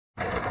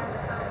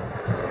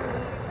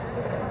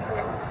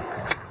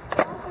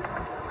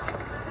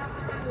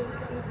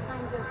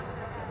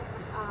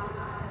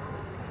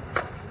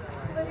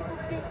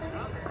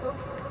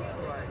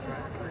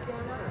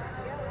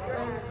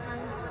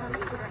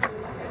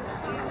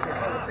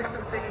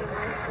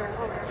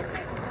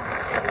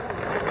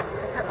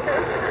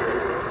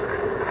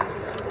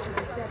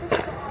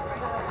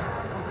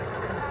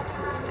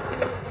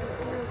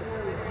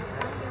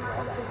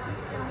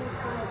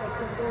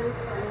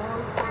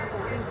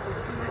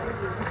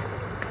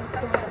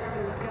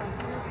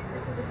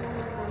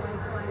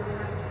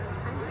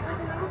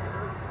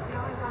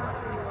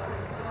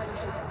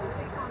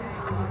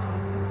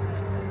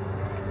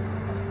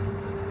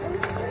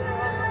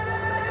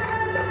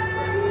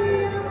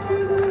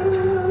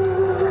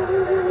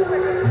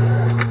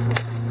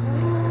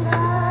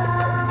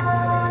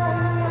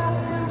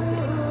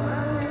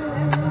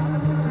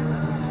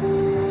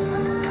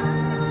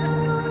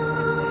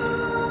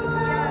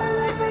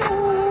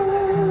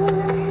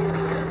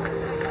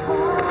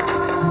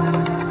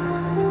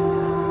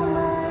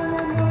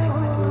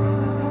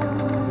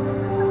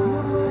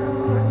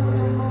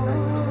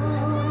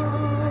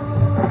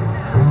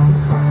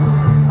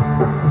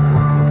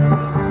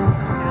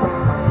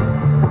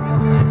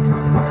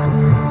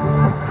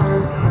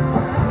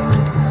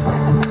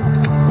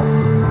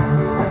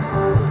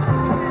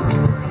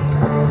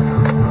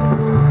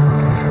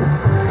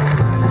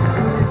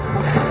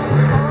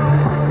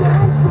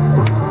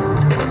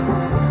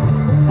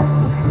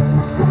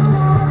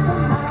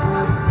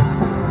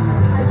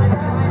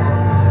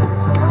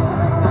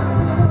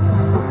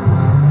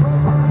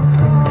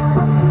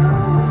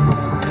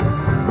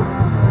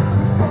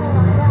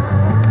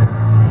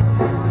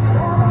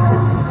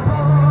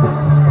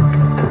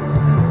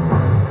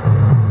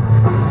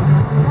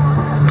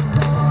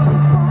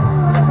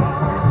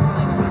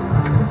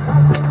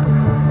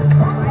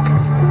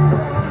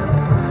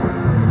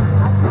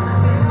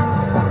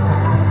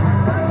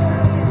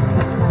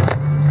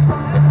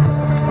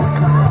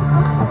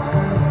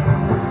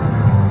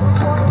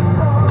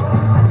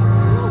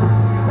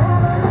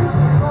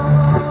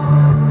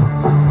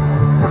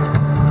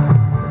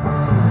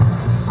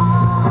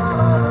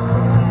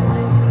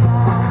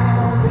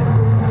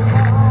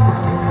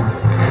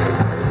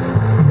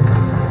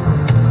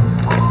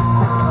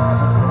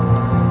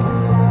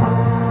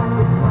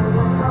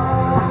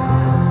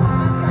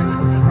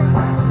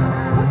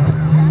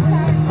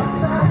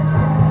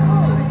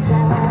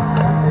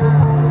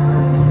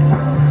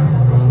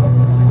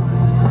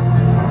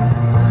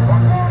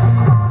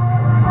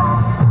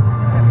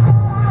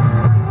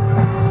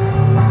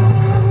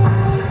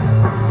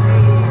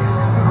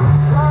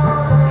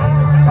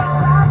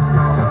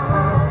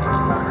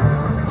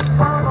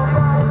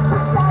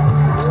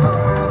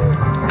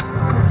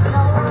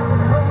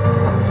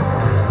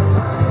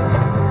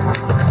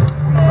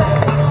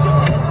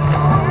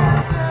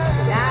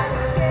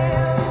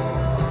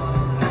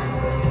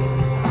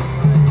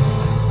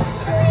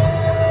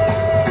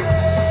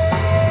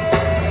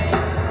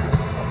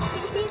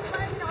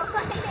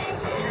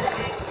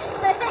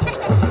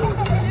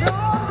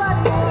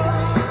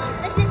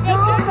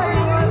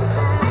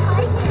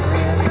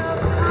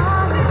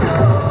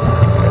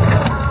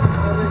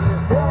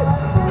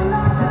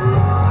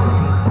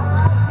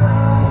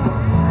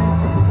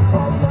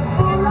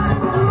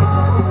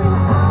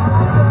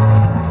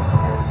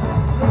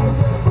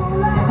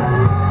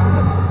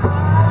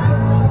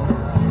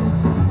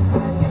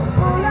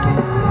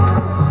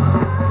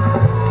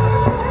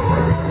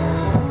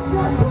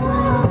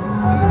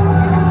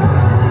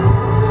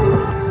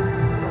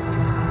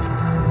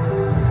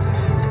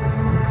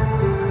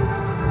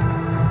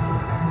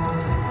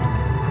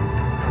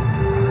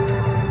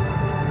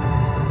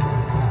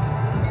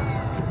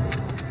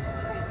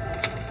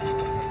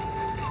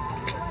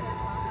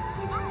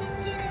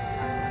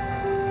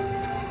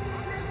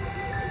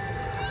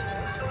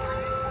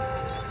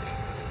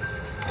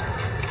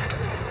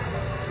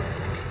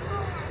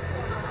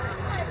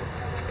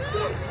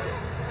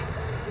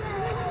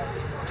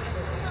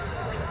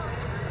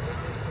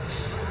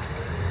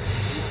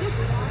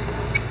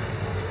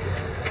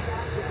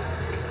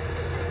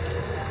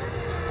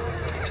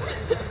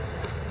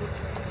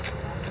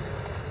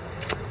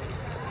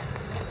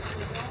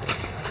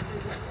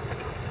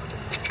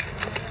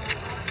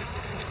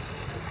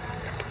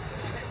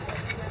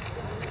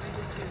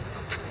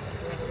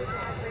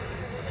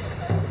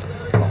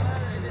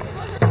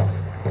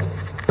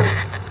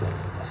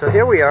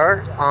here we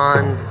are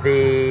on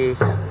the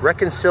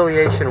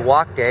Reconciliation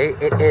Walk Day.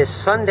 It is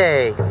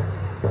Sunday,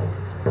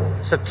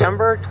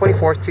 September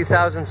 24th,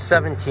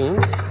 2017.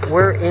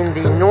 We're in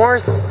the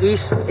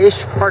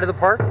northeast-ish part of the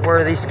park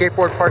where the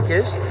skateboard park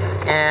is.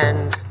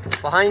 And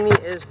behind me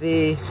is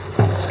the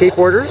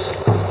skateboarders.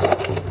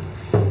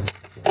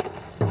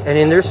 And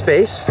in their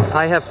space,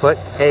 I have put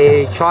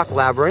a chalk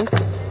labyrinth,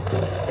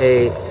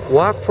 a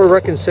Walk for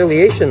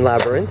Reconciliation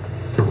labyrinth,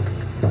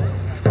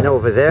 and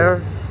over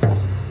there.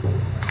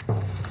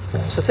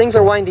 So things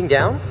are winding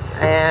down,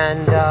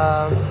 and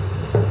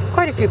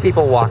quite a few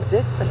people walked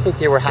it. I think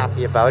they were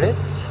happy about it.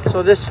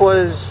 So this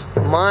was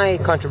my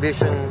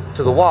contribution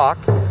to the walk,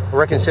 a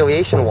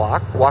reconciliation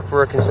walk, Walk for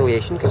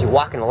Reconciliation, because you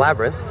walk in a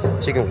labyrinth,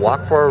 so you can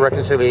walk for a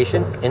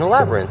reconciliation in a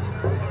labyrinth.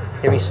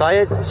 HiMY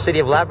SYeD, City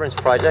of Labyrinths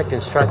project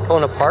in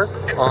Strathcona Park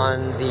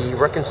on the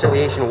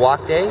Reconciliation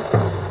Walk Day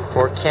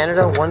for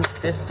Canada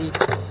 150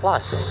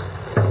 plus.